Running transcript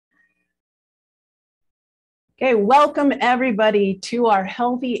Okay, welcome everybody to our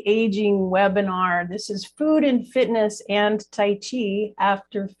Healthy Aging webinar. This is Food and Fitness and Tai Chi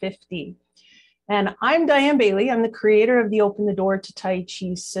After 50. And I'm Diane Bailey. I'm the creator of the Open the Door to Tai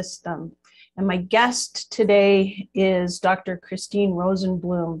Chi system. And my guest today is Dr. Christine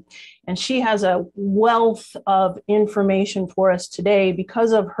Rosenbloom. And she has a wealth of information for us today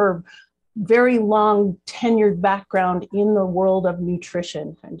because of her very long tenured background in the world of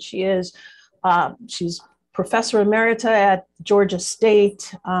nutrition. And she's Professor Emerita at Georgia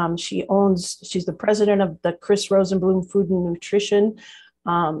State. She's the president of the Chris Rosenbloom Food and Nutrition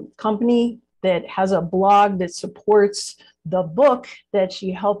company that has a blog that supports the book that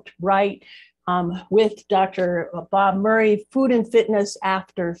she helped write with Dr. Bob Murray, Food and Fitness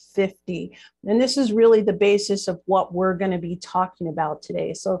After 50. And this is really the basis of what we're going to be talking about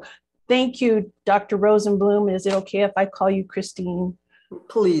today. So thank you, Dr. Rosenbloom. Is it okay if I call you Christine?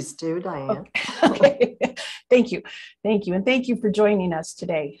 Please do, Diane. Okay. Thank you. Thank you. And thank you for joining us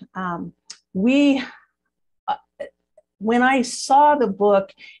today. When I saw the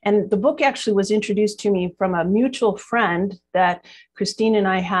book, and the book actually was introduced to me from a mutual friend that Christine and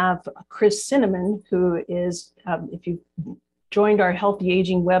I have, Chris Cinnamon, who is, if you've joined our Healthy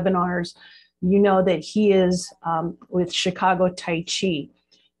Aging webinars, you know that he is with Chicago Tai Chi.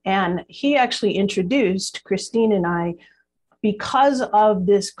 And he actually introduced Christine and I because of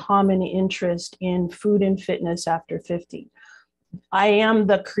this common interest in food and fitness after 50. I am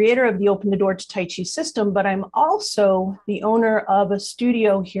the creator of the Open the Door to Tai Chi system, but I'm also the owner of a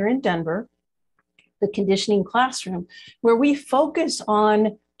studio here in Denver, the Conditioning Classroom, where we focus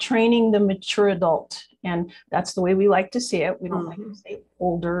on training the mature adult. And that's the way we like to say it. We don't like to say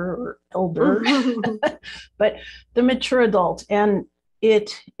older or elder, but the mature adult. And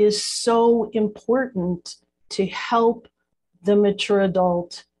it is so important to help the mature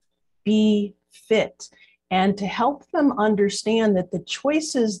adult be fit and to help them understand that the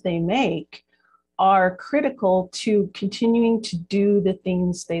choices they make are critical to continuing to do the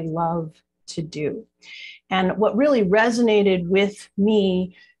things they love to do. And what really resonated with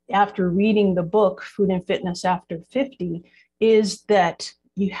me after reading the book, Food and Fitness After 50, is that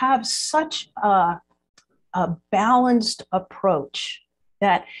you have such a balanced approach,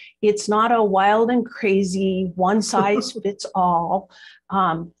 that it's not a wild and crazy one size fits all.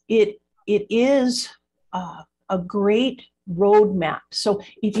 It is a great roadmap. So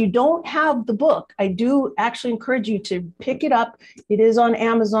if you don't have the book, I do actually encourage you to pick it up. It is on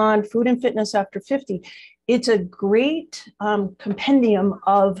Amazon, Food and Fitness After 50. It's a great compendium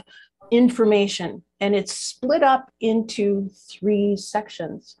of information, and it's split up into 3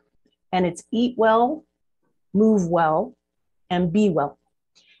 sections. And it's Eat Well, Move Well, and Be Well.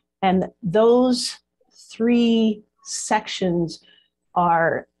 And those 3 sections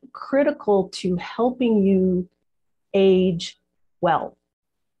are critical to helping you age well.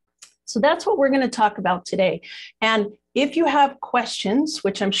 So that's what we're going to talk about today. And if you have questions,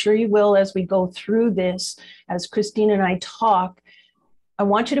 which I'm sure you will as we go through this, as Christine and I talk, I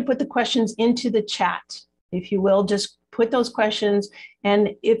want you to put the questions into the chat. If you will, just put those questions.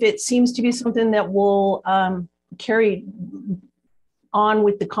 And if it seems to be something that will carry on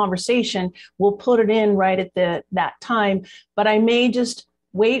with the conversation, we'll put it in right at that time, but I may just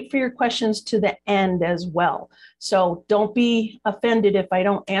wait for your questions to the end as well. So don't be offended if I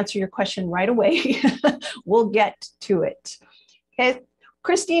don't answer your question right away. We'll get to it. Okay,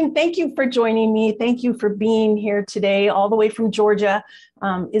 Christine, thank you for joining me. Thank you for being here today, all the way from Georgia.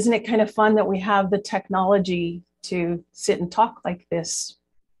 Isn't it kind of fun that we have the technology to sit and talk like this?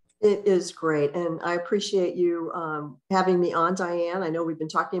 It is great. And I appreciate you having me on, Diane. I know we've been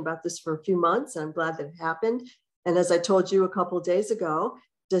talking about this for a few months, and I'm glad that it happened. And as I told you a couple of days ago,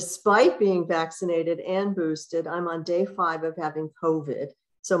 despite being vaccinated and boosted, I'm on day 5 of having COVID.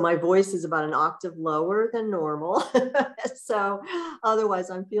 So my voice is about an octave lower than normal. So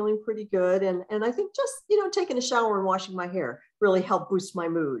otherwise, I'm feeling pretty good. And I think just, taking a shower and washing my hair really helped boost my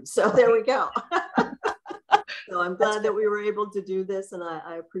mood. So there we go. So I'm glad that we were able to do this, and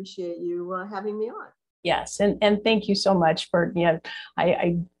I appreciate you having me on. Yes, and thank you so much for,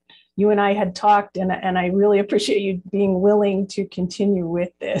 you and I had talked, and I really appreciate you being willing to continue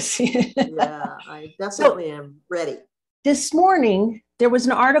with this. Yeah, I definitely am ready. This morning, there was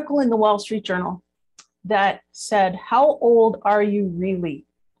an article in the Wall Street Journal that said, "How old are you really?"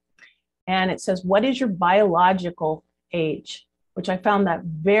 And it says, "What is your biological age?" Which I found that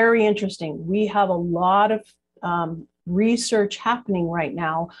very interesting. We have a lot of research happening right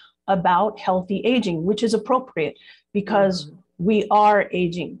now about healthy aging, which is appropriate because we are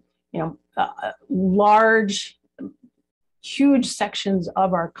aging. Large, huge sections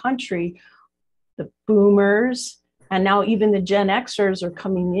of our country the boomers, and now even the Gen Xers are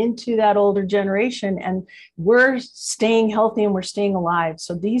coming into that older generation, and we're staying healthy and we're staying alive.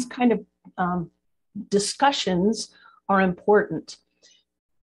 So these kind of discussions are important.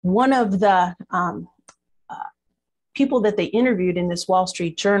 One of the people that they interviewed in this Wall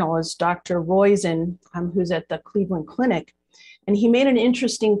Street Journal is Dr. Roizen, who's at the Cleveland Clinic. And he made an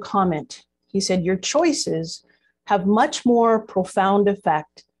interesting comment. He said, your choices have much more profound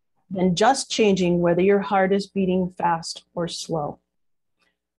effect than just changing whether your heart is beating fast or slow.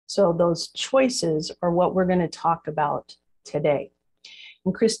 So those choices are what we're going to talk about today.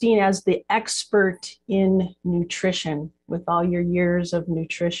 And Christine, as the expert in nutrition, with all your years of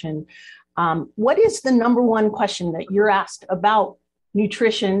nutrition, what is the number one question that you're asked about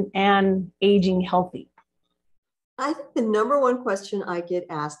nutrition and aging healthy? I think the number one question I get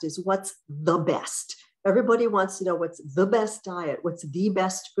asked is, what's the best? Everybody wants to know what's the best diet, what's the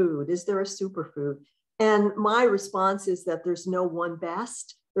best food, is there a superfood? And my response is that there's no one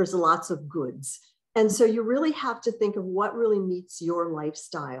best, there's lots of goods. And so you really have to think of what really meets your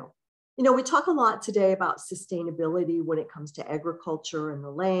lifestyle. You know, we talk a lot today about sustainability when it comes to agriculture and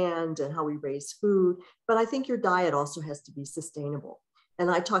the land and how we raise food, but I think your diet also has to be sustainable. And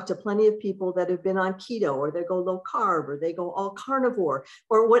I talk to plenty of people that have been on keto, or they go low carb, or they go all carnivore,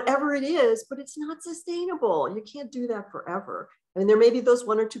 or whatever it is, but it's not sustainable. You can't do that forever. I mean, there may be those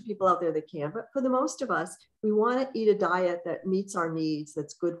one or two people out there that can, but for the most of us, we want to eat a diet that meets our needs,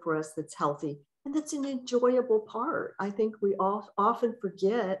 that's good for us, that's healthy, and that's an enjoyable part. I think we often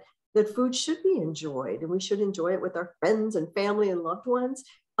forget that food should be enjoyed, and we should enjoy it with our friends and family and loved ones.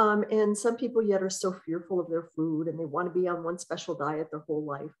 And some people yet are so fearful of their food, and they want to be on one special diet their whole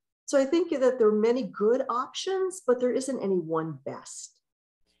life. So I think that there are many good options, but there isn't any one best.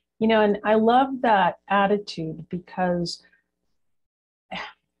 You know, and I love that attitude, because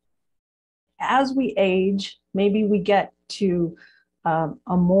as we age, maybe we get to a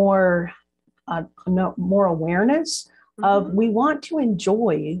more awareness of, we want to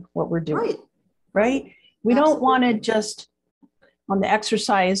enjoy what we're doing, right? We don't want to just, on the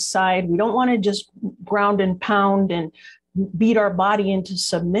exercise side, we don't want to just ground and pound and beat our body into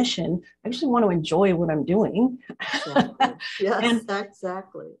submission. I actually want to enjoy what I'm doing. Exactly. Yes, and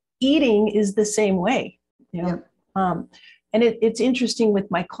exactly. Eating is the same way, you know. Yep. And it's interesting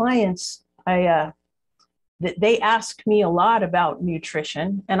with my clients. They ask me a lot about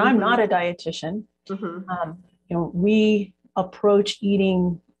nutrition, and I'm not a dietitian. You know, we approach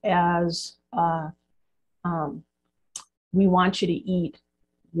eating as we want you to eat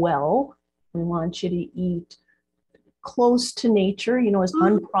well. We want you to eat close to nature, you know, as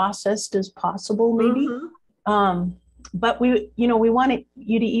unprocessed as possible, maybe. But we want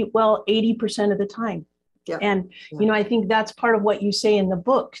you to eat well 80% of the time. Yep. And, you know, I think that's part of what you say in the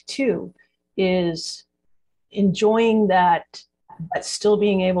book too, is enjoying that, but still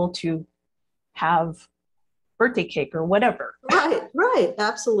being able to have birthday cake or whatever. Right.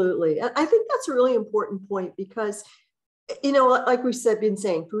 Absolutely. And I think that's a really important point, because, you know, like we've been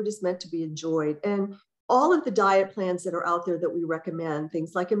saying, food is meant to be enjoyed. And all of the diet plans that are out there that we recommend,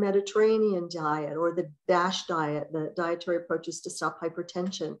 things like a Mediterranean diet, or the DASH diet, the dietary approaches to stop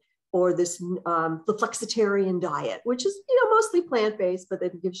hypertension, or this the flexitarian diet, which is, you know, mostly plant-based, but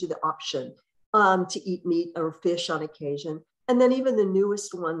then gives you the option to eat meat or fish on occasion. And then even the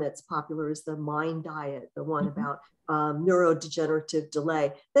newest one that's popular is the MIND diet, the one about neurodegenerative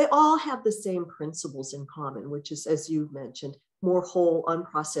delay. They all have the same principles in common, which is, as you've mentioned, more whole,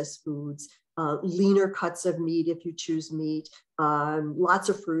 unprocessed foods, leaner cuts of meat if you choose meat, lots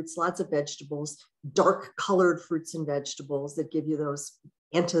of fruits, lots of vegetables, dark colored fruits and vegetables that give you those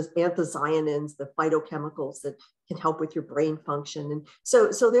anthocyanins, the phytochemicals that can help with your brain function. And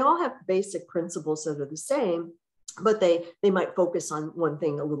so they all have basic principles that are the same, but they might focus on one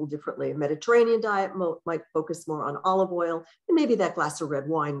thing a little differently. A Mediterranean diet might focus more on olive oil and maybe that glass of red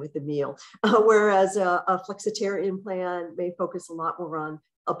wine with the meal, whereas a flexitarian plan may focus a lot more on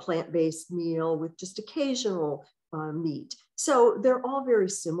a plant-based meal with just occasional meat. So they're all very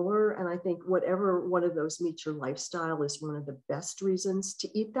similar. And I think whatever one of those meets your lifestyle is one of the best reasons to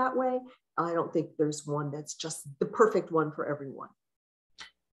eat that way. I don't think there's one that's just the perfect one for everyone.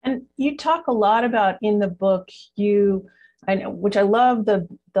 And you talk a lot about in the book, which I love the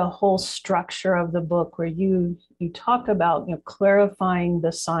whole structure of the book, where you talk about, you know, clarifying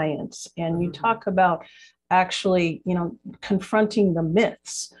the science, and you talk about actually, you know, confronting the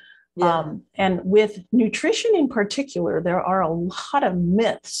myths. Yeah. And with nutrition in particular, there are a lot of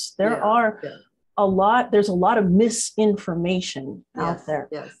myths. There's a lot of misinformation out there.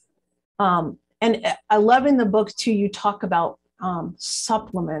 Yes. And I love in the book too, you talk about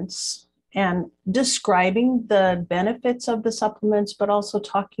supplements and describing the benefits of the supplements, but also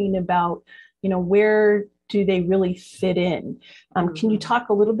talking about, where do they really fit in? Can you talk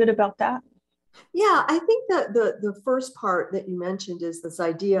a little bit about that? Yeah, I think that the first part that you mentioned is this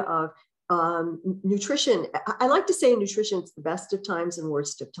idea of nutrition. I like to say in nutrition, it's the best of times and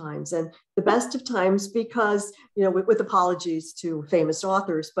worst of times. And the best of times because, with apologies to famous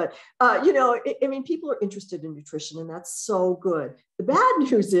authors, but, people are interested in nutrition and that's so good. The bad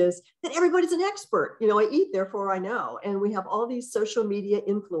news is that everybody's an expert. I eat, therefore I know. And we have all these social media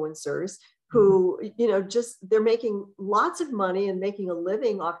influencers who, they're making lots of money and making a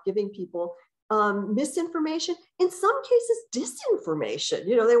living off giving people misinformation, in some cases, disinformation.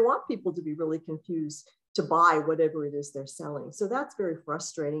 They want people to be really confused to buy whatever it is they're selling. So that's very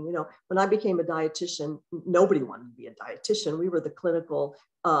frustrating. When I became a dietitian, nobody wanted to be a dietitian. We were the clinical,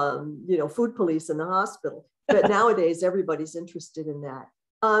 food police in the hospital. But nowadays, everybody's interested in that.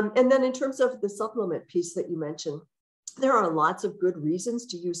 And then in terms of the supplement piece that you mentioned, there are lots of good reasons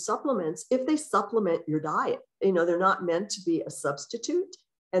to use supplements if they supplement your diet. They're not meant to be a substitute.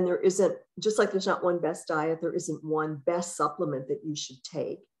 And there isn't, just like there's not one best diet, there isn't one best supplement that you should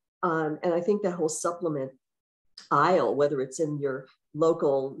take. And I think that whole supplement aisle, whether it's in your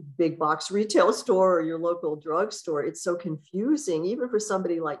local big box retail store or your local drugstore, it's so confusing, even for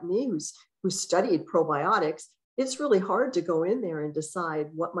somebody like me who studied probiotics. It's really hard to go in there and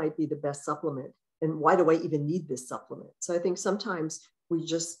decide what might be the best supplement and why do I even need this supplement. So I think sometimes we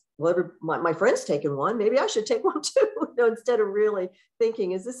just, my friend's taken one, maybe I should take one too, instead of really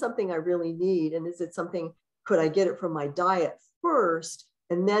thinking, is this something I really need? And is it something, could I get it from my diet first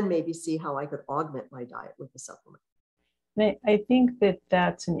and then maybe see how I could augment my diet with the supplement? I think that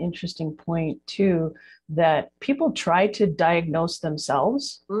that's an interesting point too, that people try to diagnose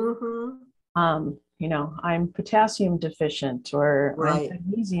themselves. I'm potassium deficient or right. I'm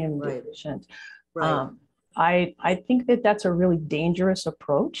magnesium deficient. Right. I think that that's a really dangerous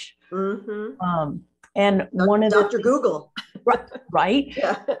approach. And one of Dr. Google. Right.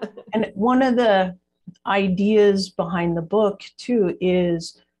 Yeah. And one of the ideas behind the book too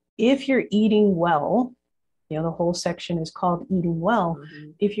is if you're eating well, the whole section is called Eating Well.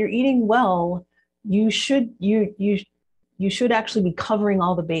 If you're eating well, you should actually be covering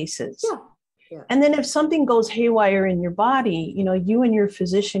all the bases. Yeah. And then if something goes haywire in your body, you and your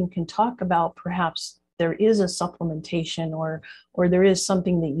physician can talk about perhaps there is a supplementation or there is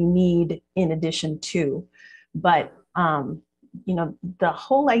something that you need in addition to. But, the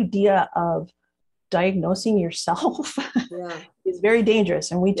whole idea of diagnosing yourself is very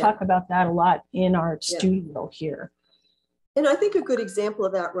dangerous. And we talk about that a lot in our studio here. And I think a good example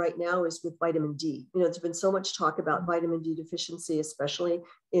of that right now is with vitamin D. There's been so much talk about vitamin D deficiency, especially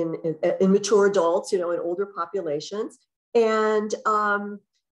in mature adults, in older populations. And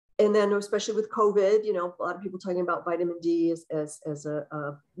then especially with COVID, a lot of people talking about vitamin D as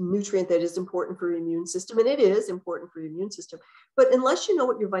a nutrient that is important for your immune system. And it is important for your immune system. But unless you know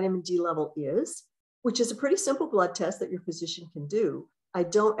what your vitamin D level is, which is a pretty simple blood test that your physician can do, I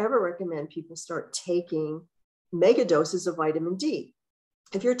don't ever recommend people start taking mega doses of vitamin D.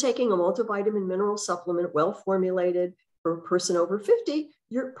 If you're taking a multivitamin mineral supplement, well formulated for a person over 50,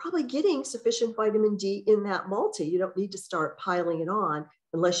 you're probably getting sufficient vitamin D in that multi. You don't need to start piling it on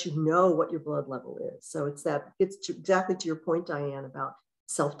unless you know what your blood level is. So it's exactly to your point, Diane, about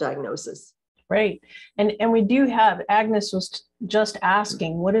self-diagnosis. Right. And we do have, Agnes was just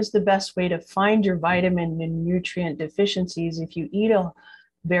asking, what is the best way to find your vitamin and nutrient deficiencies if you eat a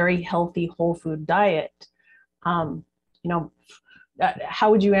very healthy whole food diet? How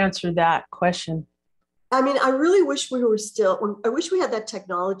would you answer that question? I mean, I really wish we had that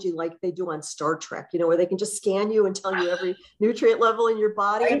technology like they do on Star Trek, where they can just scan you and tell you every nutrient level in your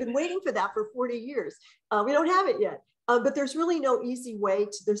body. Right. I've been waiting for that for 40 years. We don't have it yet. But there's really no easy way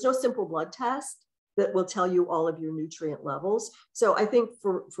there's no simple blood test that will tell you all of your nutrient levels. So I think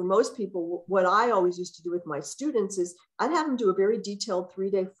for most people, what I always used to do with my students is I'd have them do a very detailed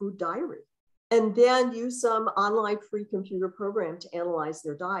 3-day food diary and then use some online free computer program to analyze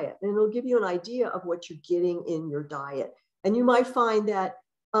their diet. And it'll give you an idea of what you're getting in your diet. And you might find that,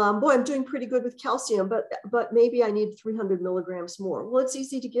 I'm doing pretty good with calcium, but maybe I need 300 milligrams more. Well, it's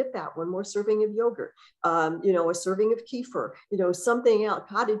easy to get that. One more serving of yogurt, a serving of kefir, something else,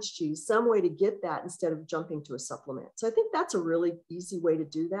 cottage cheese, some way to get that instead of jumping to a supplement. So I think that's a really easy way to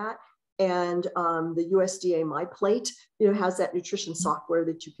do that. And the USDA MyPlate, has that nutrition software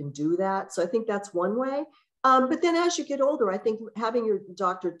that you can do that. So I think that's one way. But then as you get older, I think having your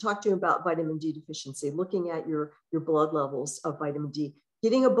doctor talk to you about vitamin D deficiency, looking at your blood levels of vitamin D,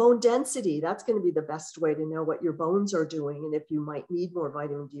 getting a bone density. That's going to be the best way to know what your bones are doing and if you might need more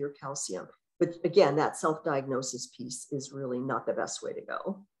vitamin D or calcium. But again, that self-diagnosis piece is really not the best way to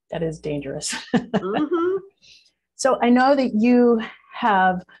go. That is dangerous. Mm-hmm. So I know that you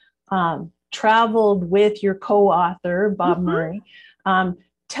have traveled with your co-author, Bob Mm-hmm. Murray.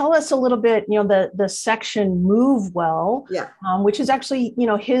 Tell us a little bit, the section Move Well, Yeah. which is actually,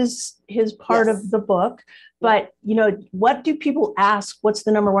 his part Yes. of the book. But, what do people ask? What's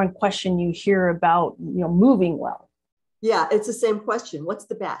the number one question you hear about, moving well? Yeah, it's the same question. What's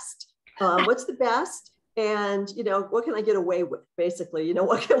the best? What's the best? And, what can I get away with? Basically,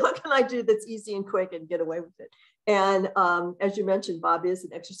 what can I do that's easy and quick and get away with it? And as you mentioned, Bob is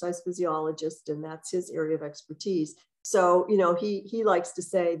an exercise physiologist, and that's his area of expertise. So, he likes to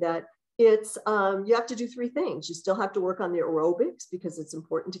say that it's you have to do three things. You still have to work on the aerobics because it's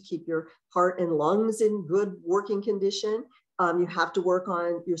important to keep your heart and lungs in good working condition. You have to work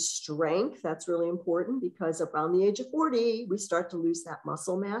on your strength. That's really important because around the age of 40, we start to lose that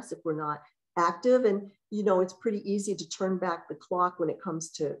muscle mass if we're not active. And, it's pretty easy to turn back the clock when it comes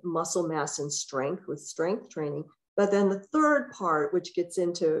to muscle mass and strength with strength training. But then the third part, which gets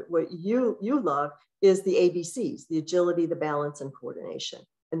into what you love, is the ABCs, the agility, the balance, and coordination.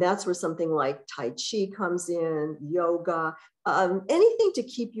 And that's where something like Tai Chi comes in, yoga, anything to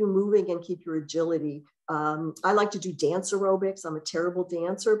keep you moving and keep your agility. I like to do dance aerobics. I'm a terrible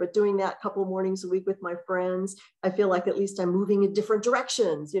dancer, but doing that a couple of mornings a week with my friends, I feel like at least I'm moving in different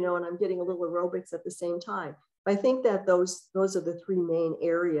directions, and I'm getting a little aerobics at the same time. I think that those are the three main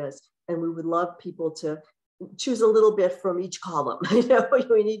areas, and we would love people to choose a little bit from each column.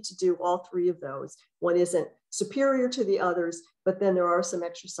 We need to do all three of those. One isn't superior to the others, but then there are some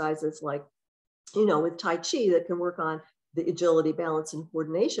exercises like, with Tai Chi that can work on the agility, balance, and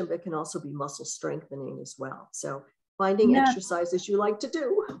coordination, but can also be muscle strengthening as well. So finding exercises you like to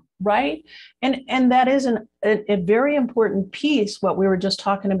do. Right. And that is a very important piece. What we were just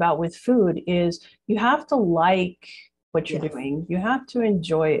talking about with food is you have to like what you're doing. You have to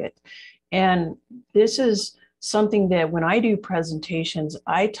enjoy it. And this is something that when I do presentations,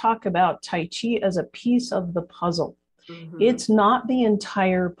 I talk about Tai Chi as a piece of the puzzle. Mm-hmm. It's not the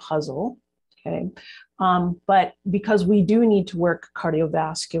entire puzzle. Okay. But because we do need to work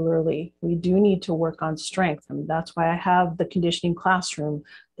cardiovascularly, we do need to work on strength. And that's why I have the conditioning classroom,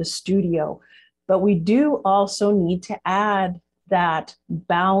 the studio. But we do also need to add that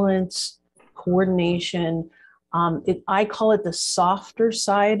balance, coordination. I call it the softer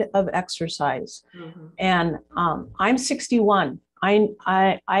side of exercise. Mm-hmm. And I'm 61.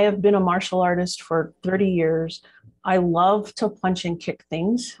 I have been a martial artist for 30 years. I love to punch and kick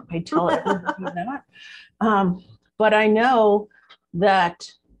things. I tell everybody that. But I know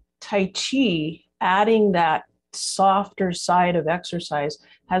that Tai Chi, adding that softer side of exercise,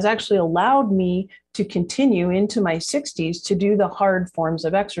 has actually allowed me to continue into my 60s to do the hard forms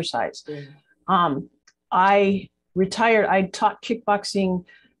of exercise. Mm. I retired. I taught kickboxing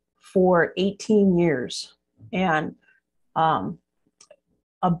for 18 years. And I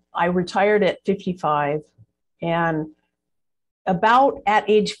retired at 55. And about at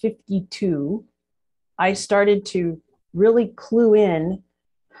age 52, I started to really clue in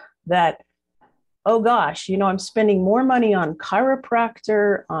that, oh gosh, I'm spending more money on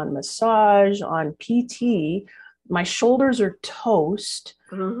chiropractor, on massage, on PT. My shoulders are toast.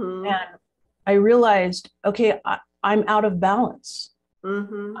 Mm-hmm. And I realized, okay, I'm out of balance.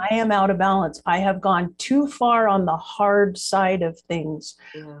 Mm-hmm. I am out of balance. I have gone too far on the hard side of things.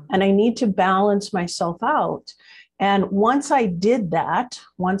 Yeah. And I need to balance myself out. And once I did that,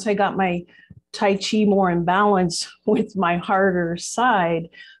 once I got my Tai Chi more in balance with my harder side,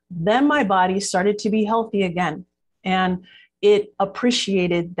 then my body started to be healthy again. And it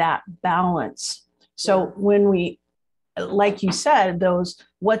appreciated that balance. So when we, like you said,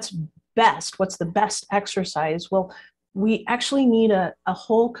 what's the best exercise? Well, we actually need a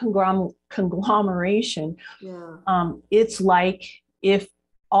whole conglomeration. Yeah. It's like if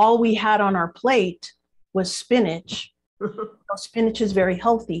all we had on our plate was spinach. Spinach is very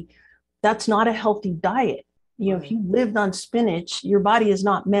healthy. That's not a healthy diet. Right. If you lived on spinach, your body is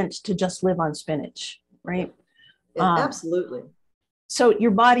not meant to just live on spinach, right? Yeah, absolutely. So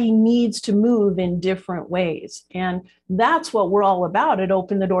your body needs to move in different ways. And that's what we're all about at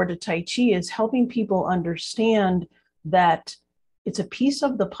Open the Door to Tai Chi, is helping people understand that it's a piece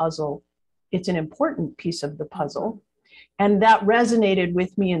of the puzzle. It's an important piece of the puzzle. And that resonated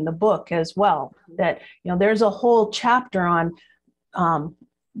with me in the book as well, that, there's a whole chapter on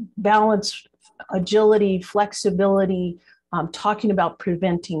balance, agility, flexibility, talking about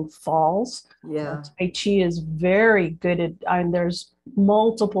preventing falls. Yeah. Tai Chi is very good at, and there's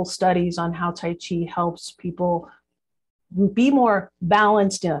multiple studies on how Tai Chi helps people be more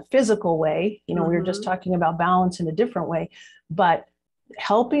balanced in a physical way. We were just talking about balance in a different way, but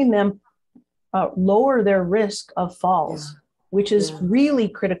helping them lower their risk of falls, which is really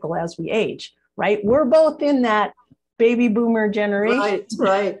critical as we age, right? We're both in that baby boomer generation.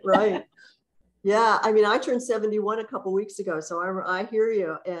 Right. Yeah, I mean, I turned 71 a couple of weeks ago, so I hear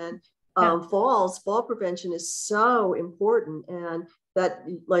you. And fall prevention is so important, and that,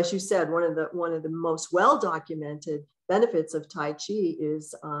 like you said, one of the most well documented benefits of Tai Chi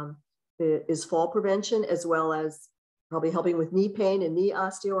is fall prevention, as well as probably helping with knee pain and knee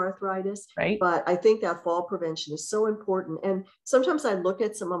osteoarthritis. Right. But I think that fall prevention is so important. And sometimes I look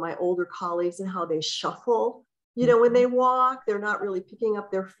at some of my older colleagues and how they shuffle. When they walk, they're not really picking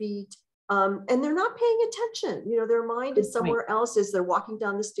up their feet. And they're not paying attention. Their mind is somewhere else as they're walking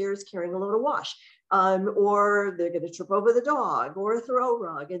down the stairs carrying a load of wash, or they're going to trip over the dog or a throw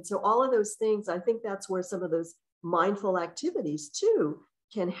rug. And so all of those things, I think that's where some of those mindful activities too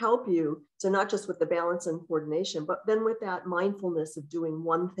can help you. So not just with the balance and coordination, but then with that mindfulness of doing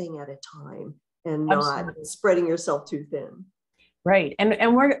one thing at a time and not spreading yourself too thin. Right.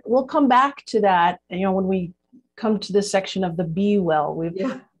 And we'll come back to that, when we come to this section of the be well.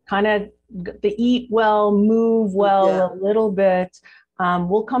 We've kind of the eat well, move well a little bit.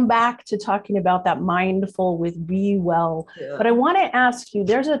 We'll come back to talking about that mindful with be well. But I want to ask you,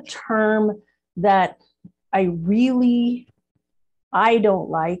 there's a term that I don't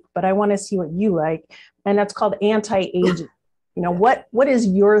like, but I want to see what you like. And that's called anti-aging. What is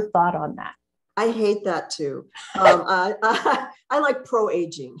your thought on that? I hate that too. I like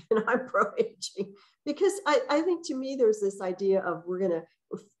pro-aging, and I'm pro-aging because I think, to me, there's this idea of we're going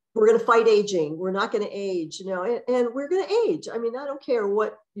to fight aging. We're not going to age, and we're going to age. I mean, I don't care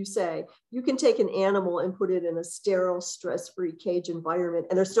what you say. You can take an animal and put it in a sterile, stress-free cage environment,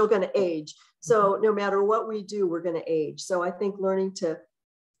 and they're still going to age. So no matter what we do, we're going to age. So I think learning to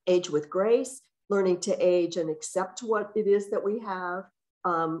age with grace, learning to age and accept what it is that we have,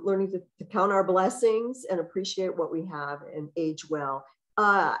 learning to count our blessings and appreciate what we have and age well.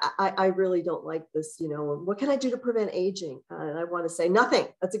 I really don't like this, what can I do to prevent aging? And I want to say nothing.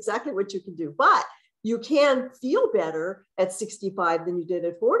 That's exactly what you can do. But you can feel better at 65 than you did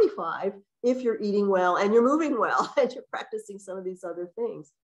at 45 if you're eating well and you're moving well and you're practicing some of these other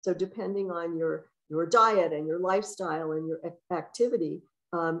things. So depending on your diet and your lifestyle and your activity,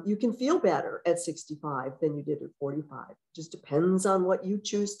 you can feel better at 65 than you did at 45. It just depends on what you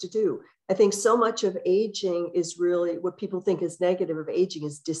choose to do. I think so much of aging is really what people think is negative of aging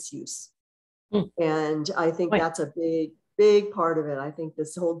is disuse. And I think that's a big part of it. I think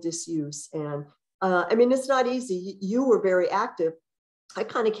this whole disuse. And I mean, it's not easy. You were very active. I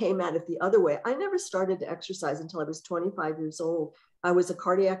kind of came at it the other way. I never started to exercise until I was 25 years old. I was a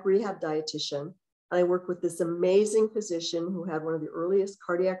cardiac rehab dietitian. I worked with this amazing physician who had one of the earliest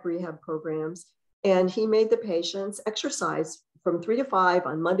cardiac rehab programs. And he made the patients exercise from 3 to 5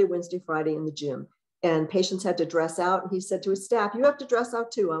 on Monday, Wednesday, Friday in the gym. And patients had to dress out. And he said to his staff, you have to dress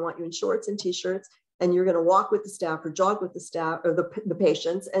out too. I want you in shorts and t-shirts. And you're going to walk with the staff or jog with the staff or the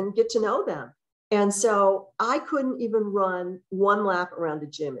patients and get to know them. And so I couldn't even run one lap around the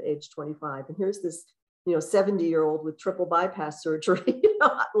gym at age 25. And here's this 70-year-old with triple bypass surgery,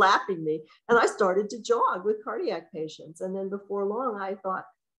 lapping me. And I started to jog with cardiac patients. And then before long, I thought,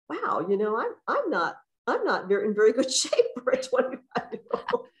 wow, I'm not in very good shape for a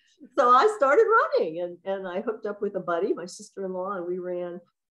 25-year-old. So I started running and I hooked up with a buddy, my sister-in-law, and we ran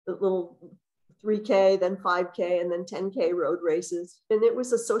the little 3K, then 5K, and then 10K road races. And it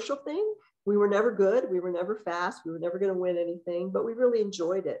was a social thing. We were never good. We were never fast. We were never going to win anything, but we really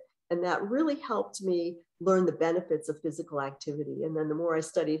enjoyed it. And that really helped me learn the benefits of physical activity. And then the more I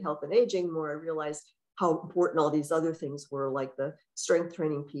studied health and aging, the more I realized how important all these other things were, like the strength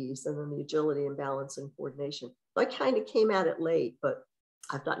training piece and then the agility and balance and coordination. So I kind of came at it late, but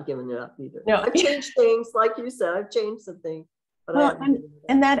I've not given it up either. No. I've changed things, like you said, I've changed some things. But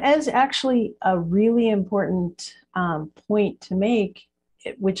and that is actually a really important point to make,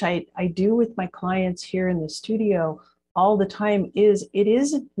 which I do with my clients here in the studio all the time, is it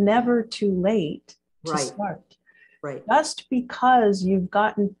is never too late to start. Right. Just because you've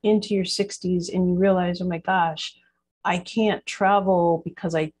gotten into your 60s and you realize, oh my gosh, I can't travel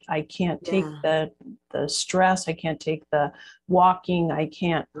because I can't take the stress, I can't take the walking, I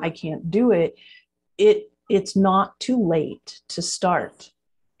can't do it. It's not too late to start.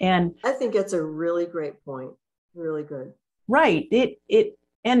 And I think it's a really great point. Really good. Right.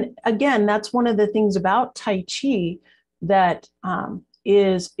 And again, that's one of the things about Tai Chi. that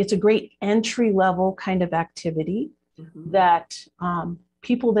it's a great entry level kind of activity that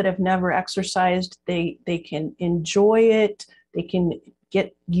people that have never exercised, they can enjoy it, they can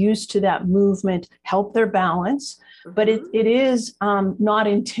get used to that movement, help their balance, but it is not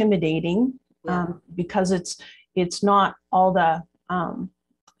intimidating because it's not all the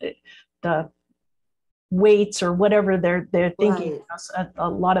weights or whatever they're thinking. Right. A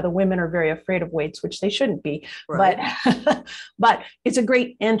lot of the women are very afraid of weights, which they shouldn't be, right. But it's a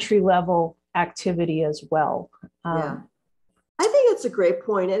great entry level activity as well. I think that's a great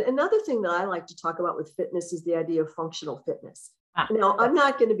point. And another thing that I like to talk about with fitness is the idea of functional fitness. Now, I'm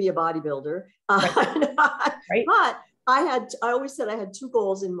not going to be a bodybuilder, right. But I always said I had two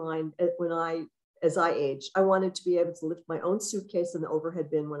goals in mind as I aged. I wanted to be able to lift my own suitcase in the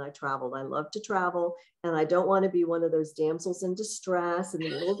overhead bin when I traveled. I love to travel, and I don't want to be one of those damsels in distress in the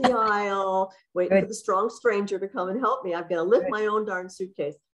middle of the aisle, waiting for the strong stranger to come and help me. I've got to lift my own darn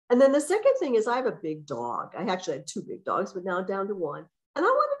suitcase. And then the second thing is I have a big dog. I actually had two big dogs, but now down to one. And I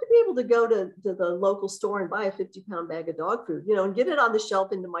wanted to be able to go to the local store and buy a 50-pound bag of dog food, and get it on the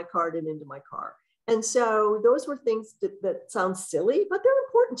shelf into my cart and into my car. And so those were things that sound silly, but they're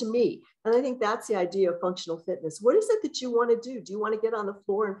important to me. And I think that's the idea of functional fitness. What is it that you want to do? Do you want to get on the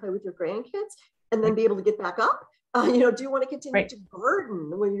floor and play with your grandkids and then be able to get back up? Do you want to continue to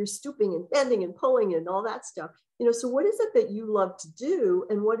garden when you're stooping and bending and pulling and all that stuff? So what is it that you love to do?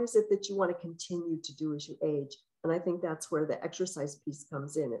 And what is it that you want to continue to do as you age? And I think that's where the exercise piece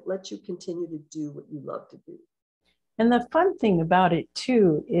comes in. It lets you continue to do what you love to do. And the fun thing about it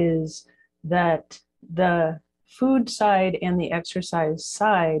too is that the food side and the exercise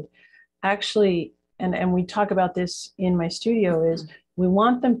side actually, and we talk about this in my studio, is we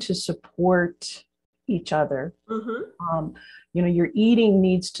want them to support each other. Your eating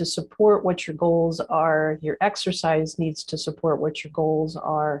needs to support what your goals are. Your exercise needs to support what your goals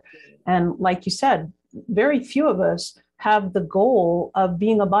are. And like you said, very few of us have the goal of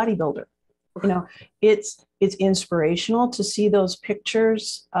being a bodybuilder. It's inspirational to see those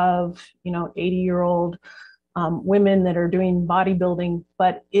pictures of 80-year-old women that are doing bodybuilding,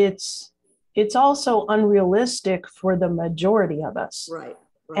 but it's also unrealistic for the majority of us. Right.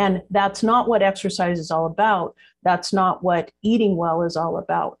 And that's not what exercise is all about. That's not what eating well is all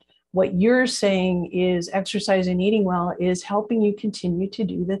about. What you're saying is exercise and eating well is helping you continue to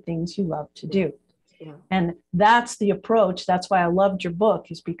do the things you love to do. Yeah. And that's the approach. That's why I loved your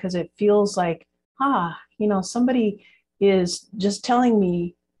book, is because it feels like, somebody is just telling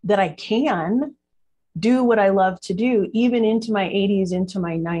me that I can do what I love to do, even into my 80s, into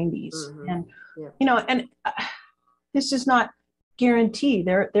my 90s. And, and this is not guaranteed.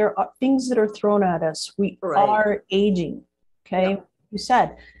 There are things that are thrown at us. We are aging. Okay. Yep. You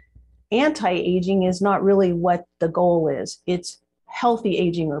said anti-aging is not really what the goal is. It's healthy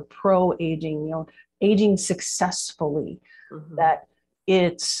aging or pro-aging, aging successfully. That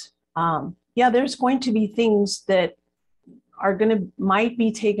it's, there's going to be things that might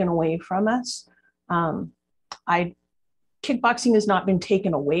be taken away from us. Kickboxing has not been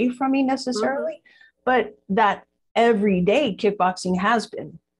taken away from me necessarily, but that everyday kickboxing has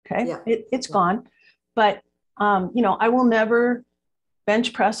been, okay. Yeah. It's gone, but I will never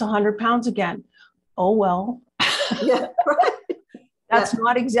bench press 100 pounds again. Oh, well, yeah, right. That's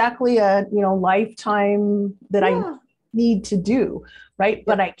not exactly a, lifetime that I need to do. Right. Yeah.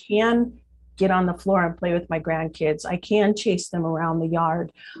 But I can get on the floor and play with my grandkids. I can chase them around the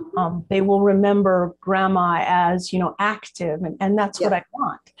yard. They will remember grandma as, active. And that's what I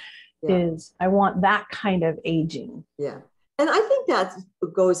want, is I want that kind of aging. Yeah. And I think that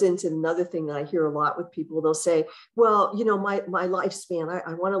goes into another thing that I hear a lot with people. They'll say, well, my lifespan,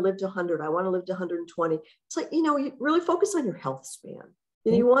 I want to live to 100. I want to live to 120. It's like, you really focus on your health span.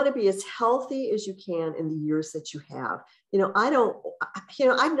 You want to be as healthy as you can in the years that you have.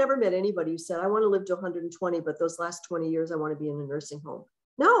 I've never met anybody who said, I want to live to 120, but those last 20 years, I want to be in a nursing home.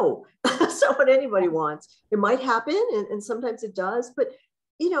 No, that's not what anybody wants. It might happen, and sometimes it does, but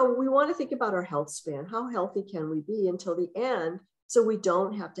we want to think about our health span. How healthy can we be until the end, so we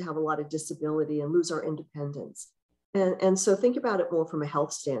don't have to have a lot of disability and lose our independence? And so think about it more from a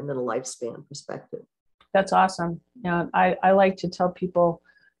health span than a lifespan perspective. That's awesome. I like to tell people,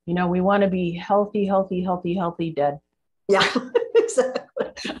 we want to be healthy, healthy, healthy, healthy, dead. Yeah, exactly.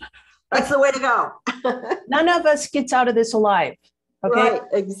 That's the way to go. None of us gets out of this alive. Okay. Right,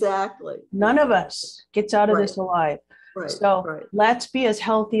 exactly. None of us gets out of this alive. Right. So let's be as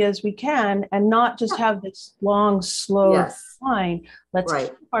healthy as we can and not just have this long, slow decline. Let's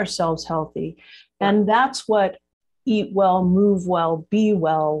keep ourselves healthy. Yeah. And that's what eat well, move well, be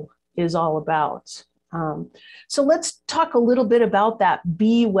well is all about. So let's talk a little bit about that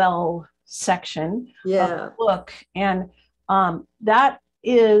Be Well section of the book. And that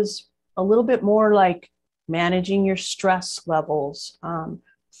is a little bit more like managing your stress levels,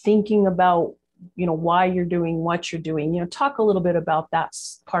 thinking about, why you're doing what you're doing. Talk a little bit about that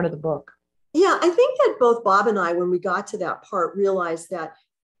part of the book. Yeah, I think that both Bob and I, when we got to that part, realized that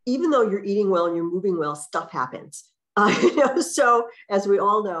even though you're eating well and you're moving well, stuff happens. So as we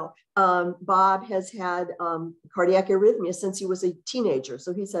all know, Bob has had cardiac arrhythmia since he was a teenager.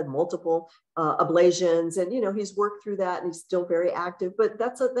 So he's had multiple ablations, and he's worked through that, and he's still very active. But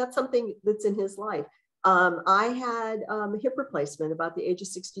that's something that's in his life. I had a hip replacement about the age of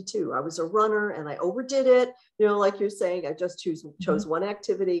 62. I was a runner, and I overdid it. Like you're saying, I just chose one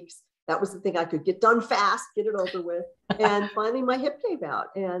activity. That was the thing I could get done fast, get it over with. And finally, my hip gave out.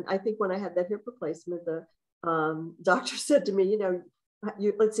 And I think when I had that hip replacement, the doctor said to me,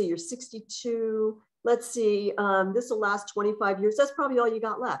 let's see, you're 62. Let's see, this will last 25 years. That's probably all you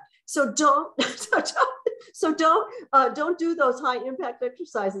got left. So don't do those high impact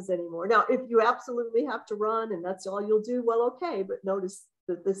exercises anymore. Now, if you absolutely have to run and that's all you'll do, well, okay, but notice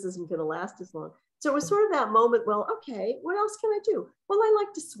that this isn't going to last as long. So it was sort of that moment, well, okay, what else can I do? Well, I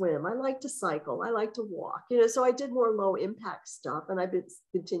like to swim. I like to cycle. I like to walk, so I did more low impact stuff, and I've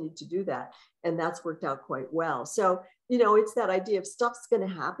continued to do that. And that's worked out quite well. So, it's that idea of stuff's going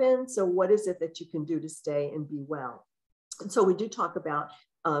to happen. So what is it that you can do to stay and be well? And so we do talk about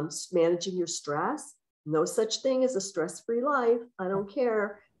managing your stress. No such thing as a stress-free life. I don't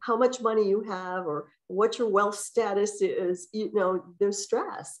care how much money you have or what your wealth status is, there's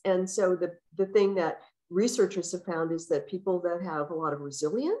stress. And so the thing that researchers have found is that people that have a lot of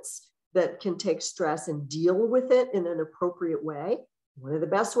resilience, that can take stress and deal with it in an appropriate way. One of the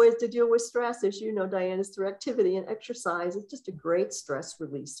best ways to deal with stress, as you know, Dianne, is through activity and exercise. It's just a great stress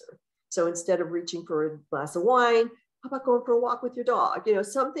releaser. So instead of reaching for a glass of wine, how about going for a walk with your dog?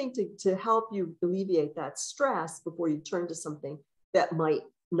 Something to help you alleviate that stress before you turn to something that might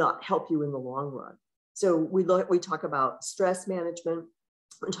not help you in the long run. So we talk about stress management,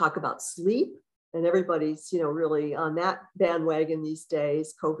 we talk about sleep, and everybody's really on that bandwagon these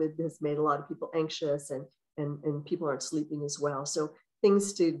days. COVID has made a lot of people anxious, and people aren't sleeping as well. So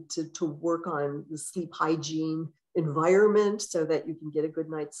things to work on the sleep hygiene environment so that you can get a good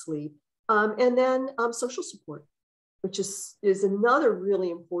night's sleep, and then social support, which is another really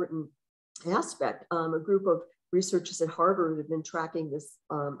important aspect. A group of researchers at Harvard have been tracking this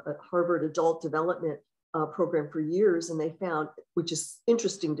Harvard Adult Development program for years, and they found, which is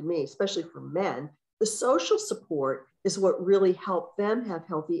interesting to me, especially for men, the social support is what really helped them have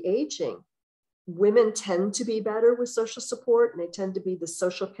healthy aging. Women tend to be better with social support, and they tend to be the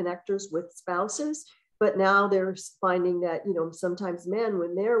social connectors with spouses. But now they're finding that, sometimes men,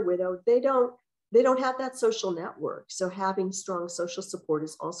 when they're widowed, they don't have that social network. So having strong social support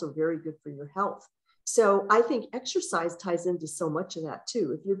is also very good for your health. So I think exercise ties into so much of that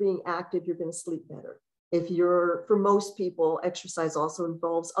too. If you're being active, you're going to sleep better. For most people, exercise also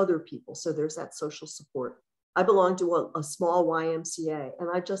involves other people. So there's that social support. I belong to a small YMCA, and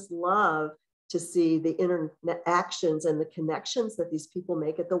I just love to see the interactions and the connections that these people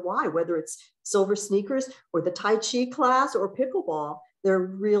make at the Y, whether it's silver sneakers or the Tai Chi class or pickleball. They're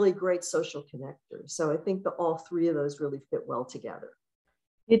really great social connectors. So I think that all three of those really fit well together.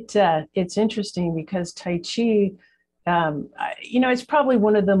 It's interesting because Tai Chi, it's probably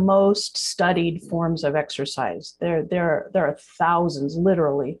one of the most studied forms of exercise. There are thousands,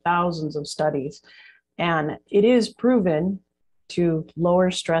 literally thousands of studies, and it is proven to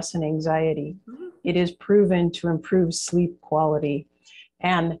lower stress and anxiety. It is proven to improve sleep quality,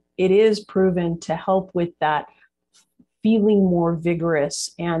 and it is proven to help with that feeling more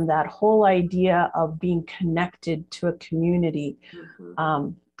vigorous and that whole idea of being connected to a community.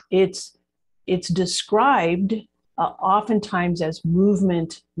 It's described oftentimes as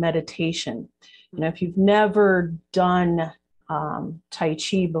movement meditation. If you've never done Tai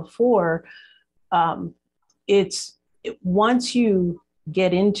Chi before, once you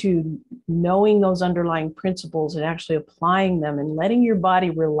get into knowing those underlying principles and actually applying them and letting your body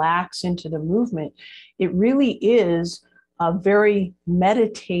relax into the movement, it really is a very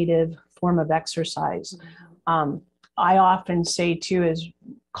meditative form of exercise. I often say too, is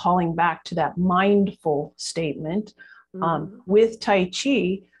calling back to that mindful statement. With Tai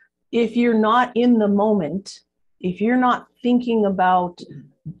Chi, if you're not in the moment, if you're not thinking about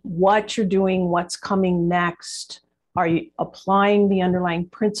what you're doing, what's coming next, are you applying the underlying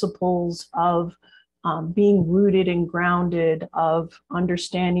principles of being rooted and grounded, of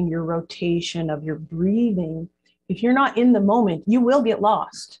understanding your rotation, of your breathing? If you're not in the moment, you will get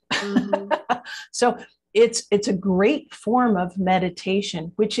lost. Mhm. So it's a great form of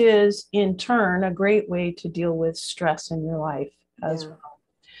meditation, which is in turn a great way to deal with stress in your life as Yeah. well.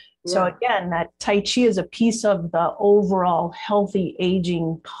 So Yeah. again, that Tai Chi is a piece of the overall healthy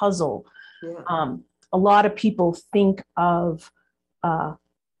aging puzzle. Yeah. A lot of people think of,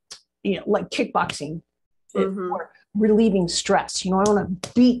 like kickboxing Mhm. or relieving stress. I want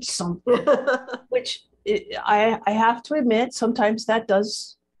to beat something, which I have to admit, sometimes that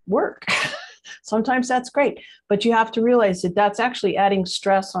does work. Sometimes that's great, but you have to realize that that's actually adding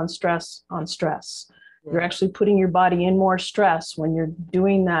stress on stress on stress. You're Yeah. actually putting your body in more stress when you're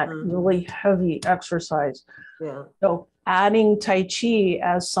doing that Mhm. really heavy exercise. Yeah. So adding Tai Chi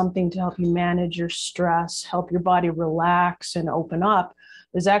as something to help you manage your stress, help your body relax and open up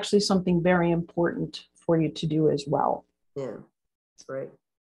is actually something very important for you to do as well. Yeah. That's great.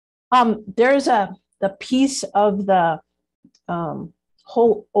 There's the piece of the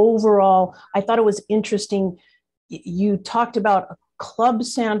whole overall, I thought it was interesting. You talked about a club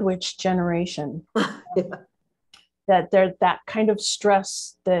sandwich generation, Yeah. that there that kind of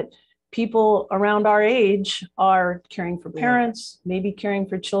stress that people around our age are caring for Yeah. parents, maybe caring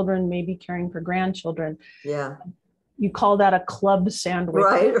for children, maybe caring for grandchildren. Yeah. You call that a club sandwich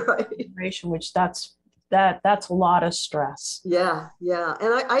Right. Right. generation, which that's a lot of stress. Yeah. Yeah.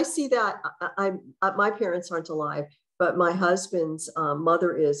 And I see that. My parents aren't alive, but my husband's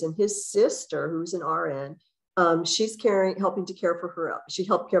mother is, and his sister, who's an RN, she's helping to care for her. She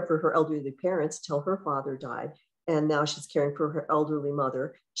helped care for her elderly parents till her father died. And now she's caring for her elderly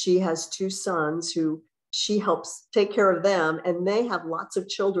mother. She has two sons who she helps take care of them, and they have lots of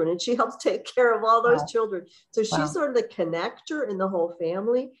children, and she helps take care of all those Wow. children. So she's Wow. sort of the connector in the whole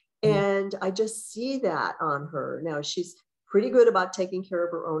family. Yeah. And I just see that on her. Now, she's pretty good about taking care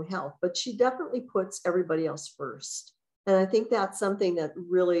of her own health, but she definitely puts everybody else first. And I think that's something that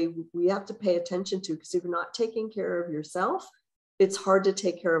really we have to pay attention to, because if you're not taking care of yourself, it's hard to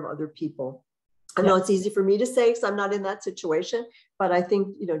take care of other people. I know Yeah. it's easy for me to say because I'm not in that situation, but I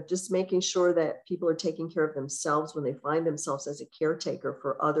think, just making sure that people are taking care of themselves when they find themselves as a caretaker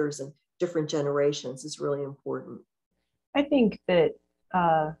for others and different generations is really important. I think that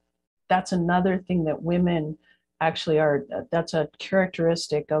that's another thing that women actually are, that's a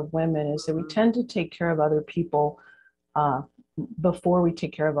characteristic of women, is that we Mhm. tend to take care of other people uh, before we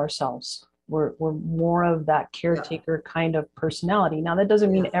take care of ourselves. We're more of that Yeah. caretaker kind of personality. Now, that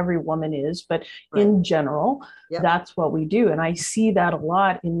doesn't mean Yeah. every woman is, but Right. in general, Yep. that's what we do. And I see that a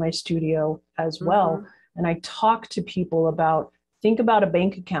lot in my studio as well. Mm-hmm. And I talk to people about, think about a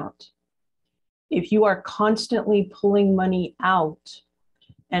bank account. If you are constantly pulling money out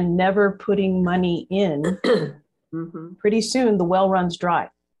and never putting money in, Mm-hmm. pretty soon the well runs dry.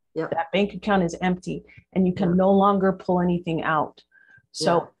 Yep. That bank account is empty and you Yeah. can no longer pull anything out. Yeah.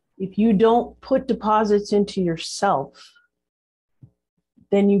 So if you don't put deposits into yourself,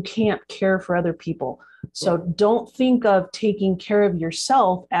 then you can't care for other people. So Yeah. don't think of taking care of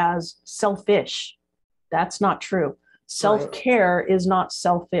yourself as selfish. That's not true. Right. Self-care is not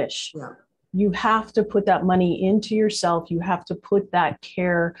selfish. Yeah. You have to put that money into yourself. You have to put that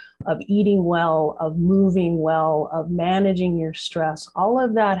care of eating well, of moving well, of managing your stress. All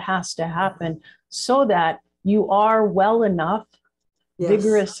of that has to happen so that you are well enough, Yes.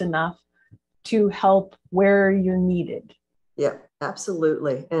 vigorous enough to help where you're needed. Yeah.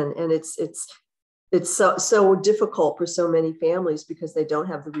 Absolutely. And it's so difficult for so many families because they don't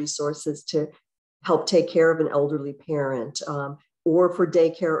have the resources to help take care of an elderly parent, or for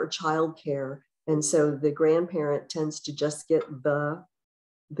daycare or childcare. And so the grandparent tends to just get the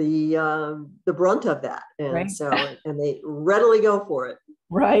brunt of that, and Right? so and they readily go for it.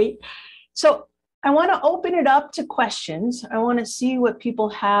 Right. So I want to open it up to questions. I want to see what people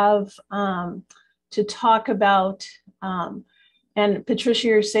have to talk about. And Patricia,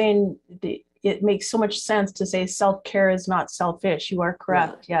 you're saying it makes so much sense to say self-care is not selfish. You are Yeah.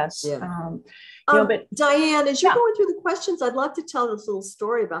 correct. Yes. Yeah. But Diane, as you're yeah, going through the questions, I'd love to tell this little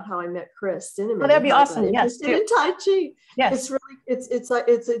story about how I met Chris oh, Cinnamon that'd and be how I got awesome. Yes, interested do. in Tai Chi. It's Yes. really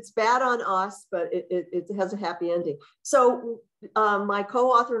it's bad on us, but it has a happy ending. So my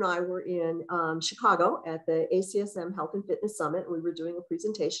co-author and I were in Chicago at the ACSM Health and Fitness Summit. We were doing a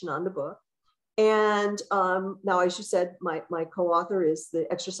presentation on the book. And now, as you said, my co-author is the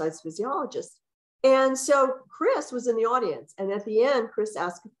exercise physiologist. And so Chris was in the audience. And at the end, Chris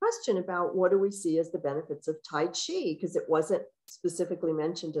asked a question about what do we see as the benefits of Tai Chi, because it wasn't specifically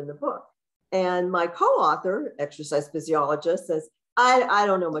mentioned in the book. And my co-author, exercise physiologist, says, I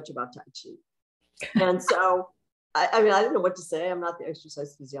don't know much about Tai Chi. And so, I mean, I didn't know what to say. I'm not the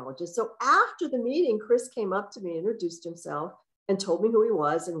exercise physiologist. So after the meeting, Chris came up to me, introduced himself, and told me who he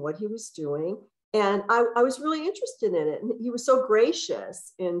was and what he was doing. And I was really interested in it. And he was so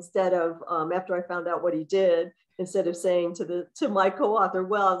gracious instead of, after I found out what he did, instead of saying to my co-author,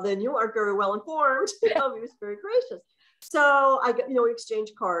 well, then you aren't very well informed. He was very gracious. So I got, we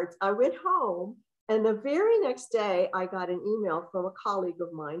exchanged cards. I went home, and the very next day I got an email from a colleague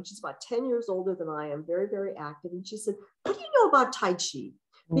of mine. She's about 10 years older than I am, very, very active. And she said, what do you know about Tai Chi?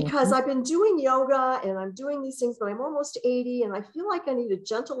 Because I've been doing yoga and I'm doing these things, but I'm almost 80 and I feel like I need a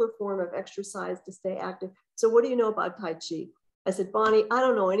gentler form of exercise to stay active. So what do you know about Tai Chi? I said, Bonnie, I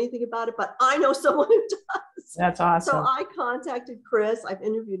don't know anything about it, but I know someone who does. That's awesome. So I contacted Chris. I've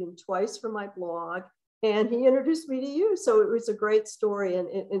interviewed him twice for my blog, and he introduced me to you. So it was a great story. And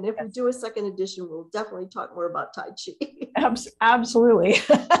if we do a second edition, we'll definitely talk more about Tai Chi. Absolutely.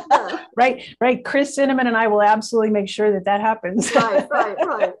 Yeah. Right. Chris Cinnamon and I will absolutely make sure that happens. Right.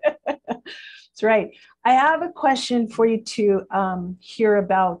 That's right. I have a question for you to hear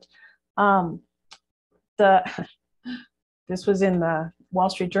about this was in the Wall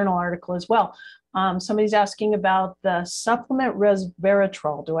Street Journal article as well. Somebody's asking about the supplement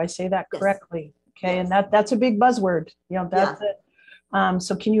resveratrol. Do I say that correctly? Yes. Okay. Yes. And that's a big buzzword. That's it.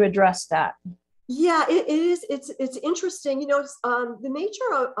 So can you address that? Yeah, it is. It's interesting. The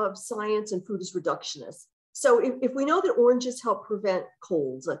nature of science and food is reductionist. So if we know that oranges help prevent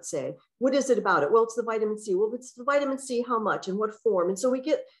colds, let's say, what is it about it? Well, it's the vitamin C. Well, it's the vitamin C, how much and what form? And so we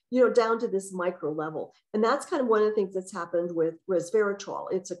get, down to this micro level. And that's kind of one of the things that's happened with resveratrol.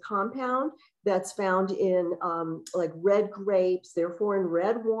 It's a compound that's found in like red grapes, therefore in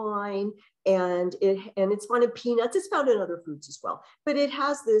red wine, and it's found in peanuts. It's found in other foods as well. But it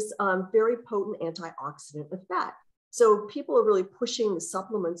has this very potent antioxidant effect. So people are really pushing the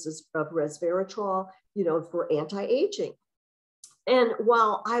supplements of resveratrol, for anti-aging. And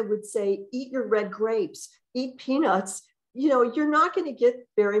while I would say eat your red grapes, eat peanuts, you're not going to get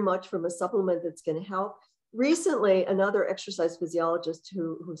very much from a supplement that's going to help. Recently, another exercise physiologist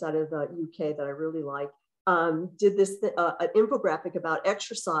who's out of the UK that I really like did this an infographic about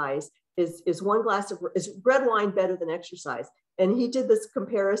exercise. Is one glass of red wine better than exercise? And he did this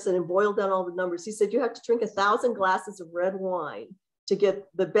comparison and boiled down all the numbers. He said you have to drink 1,000 glasses of red wine to get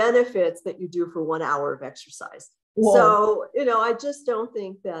the benefits that you do for 1 hour of exercise. Whoa. So, I just don't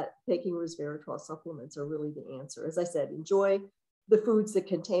think that taking resveratrol supplements are really the answer. As I said, enjoy the foods that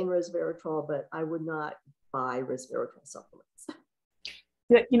contain resveratrol, but I would not buy resveratrol supplements.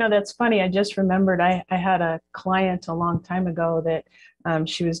 That's funny. I just remembered I had a client a long time ago that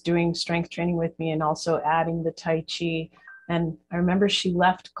she was doing strength training with me and also adding the Tai Chi. And I remember she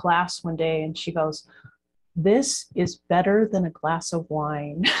left class one day and she goes, "This is better than a glass of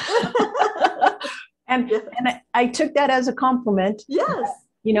wine." And I took that as a compliment. Yes.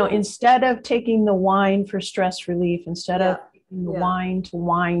 Instead of taking the wine for stress relief, instead of taking the wine to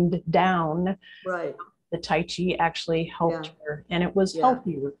wind down, right, the Tai Chi actually helped her, and it was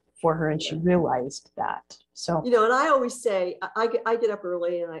healthier for her, and she realized that. So, and I always say, I get up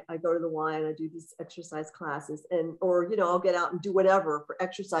early and I go to the Y and I do these exercise classes or I'll get out and do whatever for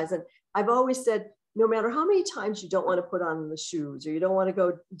exercise. And I've always said, no matter how many times you don't want to put on the shoes or you don't want to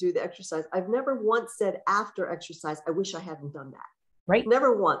go do the exercise, I've never once said after exercise, I wish I hadn't done that. Right.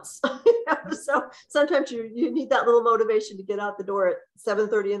 Never once. So sometimes you need that little motivation to get out the door at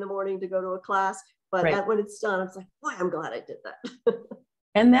 7:30 in the morning to go to a class. But when it's done, it's like, boy, I'm glad I did that.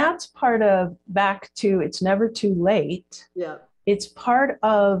 And that's part of back to it's never too late. Yeah. It's part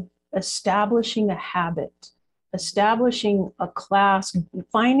of establishing a habit, establishing a class,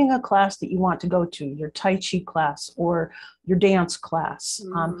 finding a class that you want to go to, your Tai Chi class or your dance class,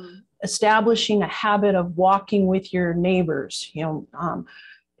 establishing a habit of walking with your neighbors,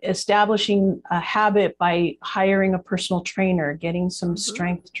 establishing a habit by hiring a personal trainer, getting some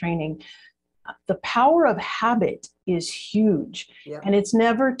strength training. The power of habit is huge, and it's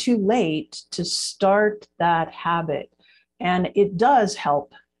never too late to start that habit. And it does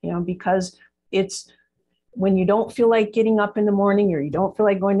help, because it's when you don't feel like getting up in the morning or you don't feel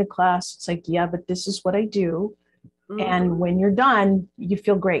like going to class, it's like, yeah, but this is what I do. And when you're done, you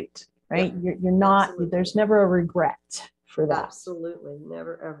feel great, right? You're not, there's never a regret for that. Absolutely.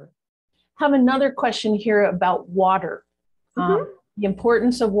 Never, ever. Have another question here about water. The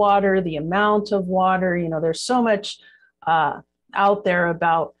importance of water, the amount of water, there's so much out there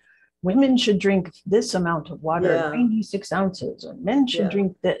about women should drink this amount of water, 96 ounces, or men should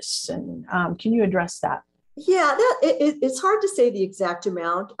drink this. And can you address that? Yeah, it's hard to say the exact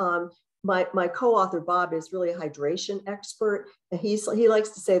amount. My co-author, Bob, is really a hydration expert. And he likes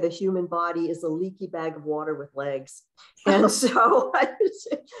to say the human body is a leaky bag of water with legs. And so,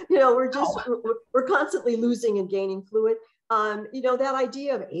 we're constantly losing and gaining fluid. that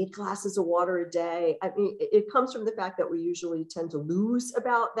idea of 8 glasses of water a day, I mean, it comes from the fact that we usually tend to lose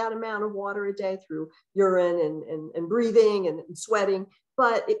about that amount of water a day through urine and breathing and sweating,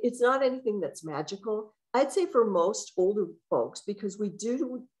 but it's not anything that's magical. I'd say for most older folks, because we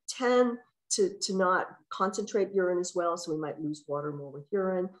do tend to not concentrate urine as well, so we might lose water more with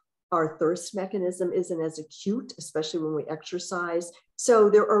urine. Our thirst mechanism isn't as acute, especially when we exercise. So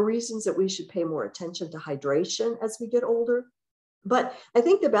there are reasons that we should pay more attention to hydration as we get older. But I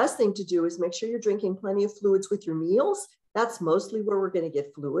think the best thing to do is make sure you're drinking plenty of fluids with your meals. That's mostly where we're going to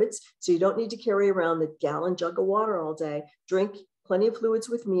get fluids. So you don't need to carry around the gallon jug of water all day. Drink plenty of fluids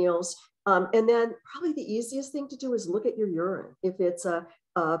with meals. And then probably the easiest thing to do is look at your urine. If it's a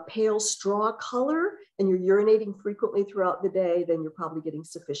pale straw color and you're urinating frequently throughout the day, then you're probably getting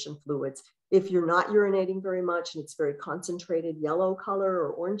sufficient fluids. If you're not urinating very much and it's very concentrated yellow color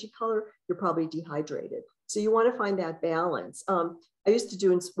or orangey color, you're probably dehydrated. So you want to find that balance. I used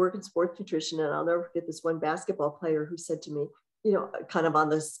to work in sports nutrition, and I'll never forget this one basketball player who said to me, kind of on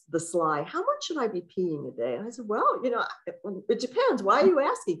the sly, how much should I be peeing a day? And I said, well, it depends. Why are you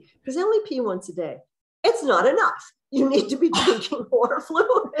asking? Because I only pee once a day. It's not enough. You need to be drinking more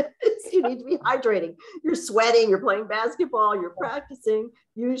fluids. You need to be hydrating. You're sweating, you're playing basketball, you're practicing.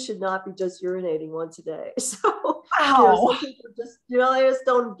 You should not be just urinating once a day. So some people just, they just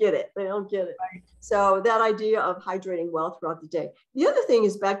don't get it. They don't get it. Right. So that idea of hydrating well throughout the day. The other thing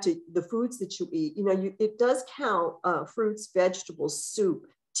is back to the foods that you eat. It does count fruits, vegetables, soup,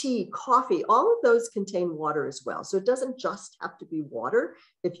 tea, coffee, all of those contain water as well. So it doesn't just have to be water.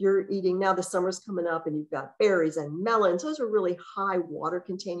 If you're eating, now the summer's coming up and you've got berries and melons, those are really high water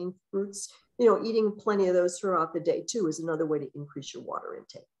containing fruits. Eating plenty of those throughout the day too is another way to increase your water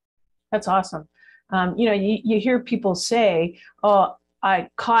intake. That's awesome. You hear people say, oh, I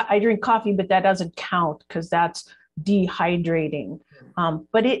drink coffee, but that doesn't count because that's dehydrating.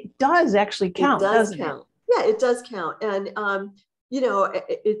 But it does actually count. It does count. Yeah, it does count. And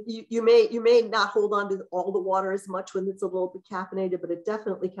you may not hold on to all the water as much when it's a little bit caffeinated, but it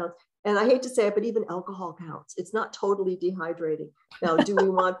definitely counts. And I hate to say it, but even alcohol counts. It's not totally dehydrating. Now, do we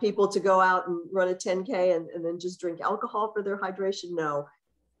want people to go out and run a 10K and then just drink alcohol for their hydration? No.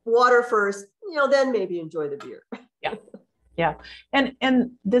 Water first, then maybe enjoy the beer. Yeah. Yeah.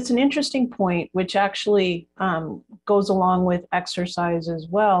 And that's an interesting point, which actually goes along with exercise as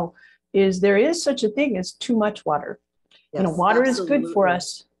well, is there is such a thing as too much water. Yes, water absolutely. is good for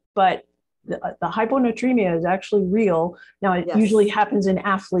us, but the hyponatremia is actually real. Now, it usually happens in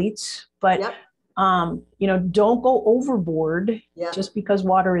athletes, but, don't go overboard just because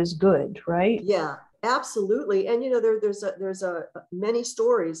water is good, right? Yeah, absolutely. And, there's many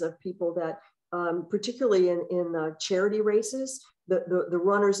stories of people that, particularly in charity races, the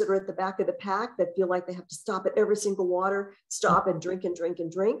runners that are at the back of the pack that feel like they have to stop at every single water, stop and drink and drink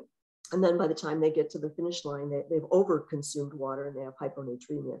and drink. And then by the time they get to the finish line, they've overconsumed water and they have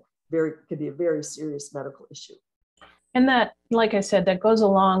hyponatremia. Could be a very serious medical issue. And that, like I said, that goes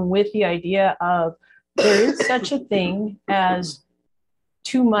along with the idea of there is such a thing as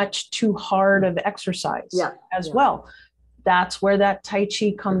too much, too hard of exercise as well. That's where that Tai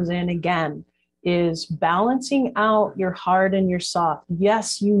Chi comes in again, is balancing out your hard and your soft.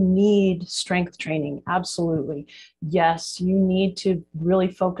 Yes, you need strength training. Absolutely. Yes, you need to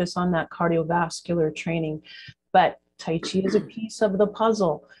really focus on that cardiovascular training, but Tai Chi is a piece of the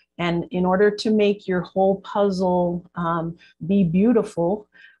puzzle. And in order to make your whole puzzle be beautiful,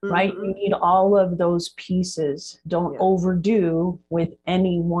 right, you need all of those pieces. Don't overdo with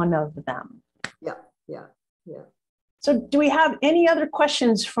any one of them. Yeah. So do we have any other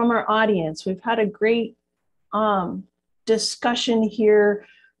questions from our audience? We've had a great discussion here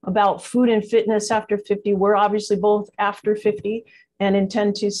about food and fitness after 50. We're obviously both after 50 and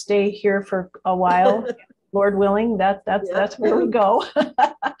intend to stay here for a while. Lord willing, that's where we go.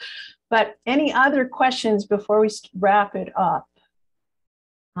 But any other questions before we wrap it up?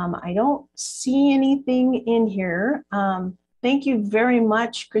 I don't see anything in here. Thank you very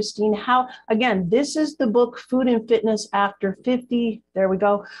much, Christine. Again, this is the book, Food and Fitness After 50. There we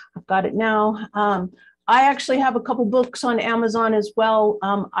go. I've got it now. I actually have a couple books on Amazon as well.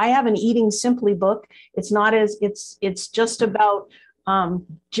 I have an Eating Simply book. It's just about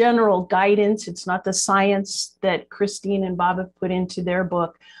general guidance. It's not the science that Christine and Bob have put into their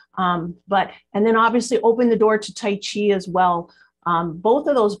book. And then obviously Open the Door to Tai Chi as well. Both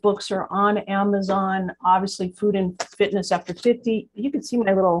of those books are on Amazon. Obviously, Food and Fitness After 50. You can see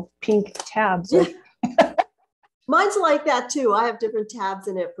my little pink tabs. Mine's like that too. I have different tabs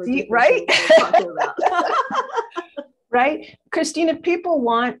in it for right. things I'm talking about. Right? Christine, if people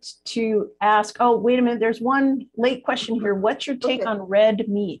want to ask, oh, wait a minute, there's one late question here. What's your take on red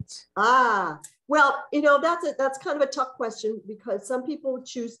meat? Well, that's kind of a tough question because some people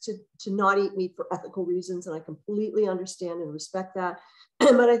choose to not eat meat for ethical reasons, and I completely understand and respect that.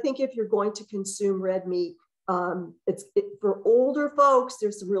 But I think if you're going to consume red meat, for older folks,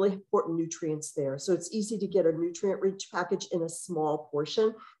 there's some really important nutrients there. So it's easy to get a nutrient-rich package in a small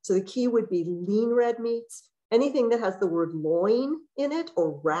portion. So the key would be lean red meats. Anything that has the word loin in it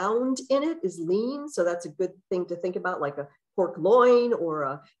or round in it is lean. So that's a good thing to think about, like a pork loin or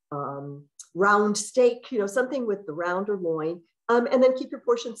a round steak, something with the round or loin. And then keep your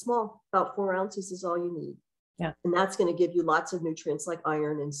portion small. About 4 ounces is all you need. Yeah. And that's going to give you lots of nutrients like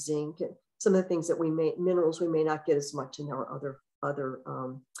iron and zinc and some of the things that minerals we may not get as much in our other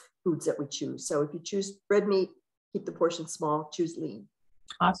foods that we choose. So if you choose red meat, keep the portion small, choose lean.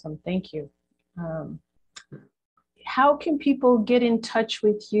 Awesome. Thank you. How can people get in touch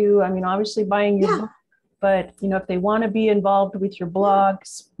with you? I mean, obviously buying your book, but if they want to be involved with your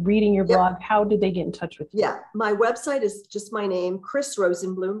blogs, reading your blog, how do they get in touch with you? Yeah, my website is just my name,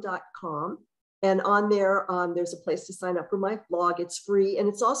 chrisrosenbloom.com. And on there, there's a place to sign up for my blog. It's free and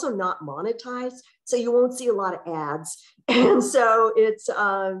it's also not monetized. So you won't see a lot of ads. And so it's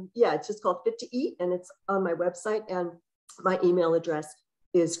just called Fit to Eat and it's on my website. And my email address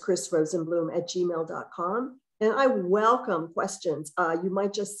is chrisrosenbloom@gmail.com. And I welcome questions. You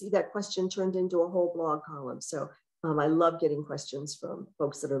might just see that question turned into a whole blog column. So I love getting questions from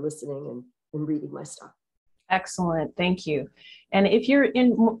folks that are listening and reading my stuff. Excellent. Thank you. And if you're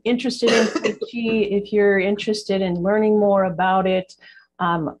interested in Tai Chi, if you're interested in learning more about it,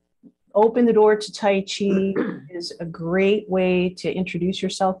 Open the Door to Tai Chi is a great way to introduce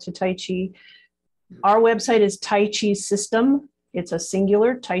yourself to Tai Chi. Our website is Tai Chi System. It's a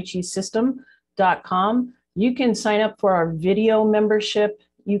singular, taichisystem.com. You can sign up for our video membership.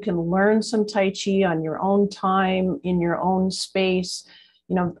 You can learn some Tai Chi on your own time, in your own space.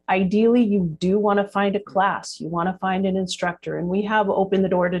 Ideally, you do want to find a class. You want to find an instructor. And we have Open the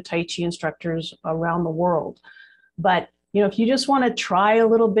Door to Tai Chi instructors around the world. But, if you just want to try a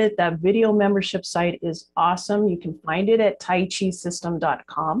little bit, that video membership site is awesome. You can find it at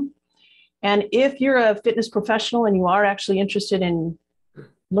taichisystem.com. And if you're a fitness professional and you are actually interested in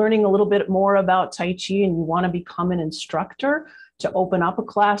learning a little bit more about Tai Chi and you want to become an instructor to open up a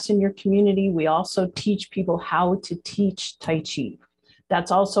class in your community, we also teach people how to teach Tai Chi.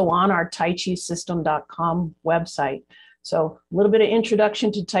 That's also on our taichisystem.com website. So a little bit of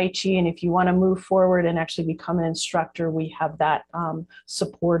introduction to Tai Chi, and if you want to move forward and actually become an instructor, we have that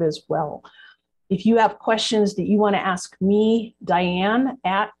support as well. If you have questions that you want to ask me, Dianne,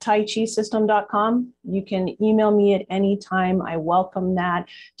 at taichisystem.com, you can email me at any time. I welcome that.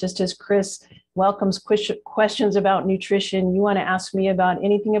 Just as Chris welcomes questions about nutrition, you want to ask me about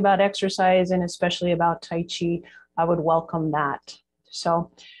anything about exercise and especially about Tai Chi, I would welcome that.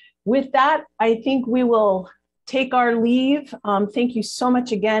 So with that, I think we will take our leave. Thank you so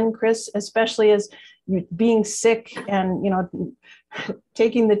much again, Chris, especially as you being sick and,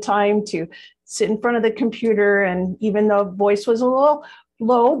 taking the time to sit in front of the computer. And even though voice was a little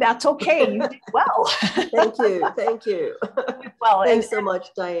low, that's okay. You did well. Thank you. Thank you. Well, thanks so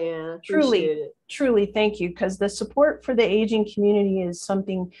much, Diane. Truly, thank you. Because the support for the aging community is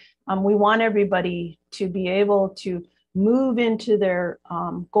something we want everybody to be able to move into their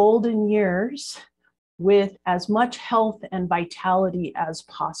golden years with as much health and vitality as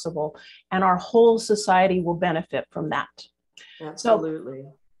possible. And our whole society will benefit from that. Absolutely.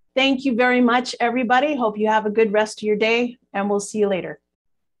 So, thank you very much, everybody. Hope you have a good rest of your day, and we'll see you later.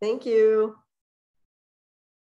 Thank you.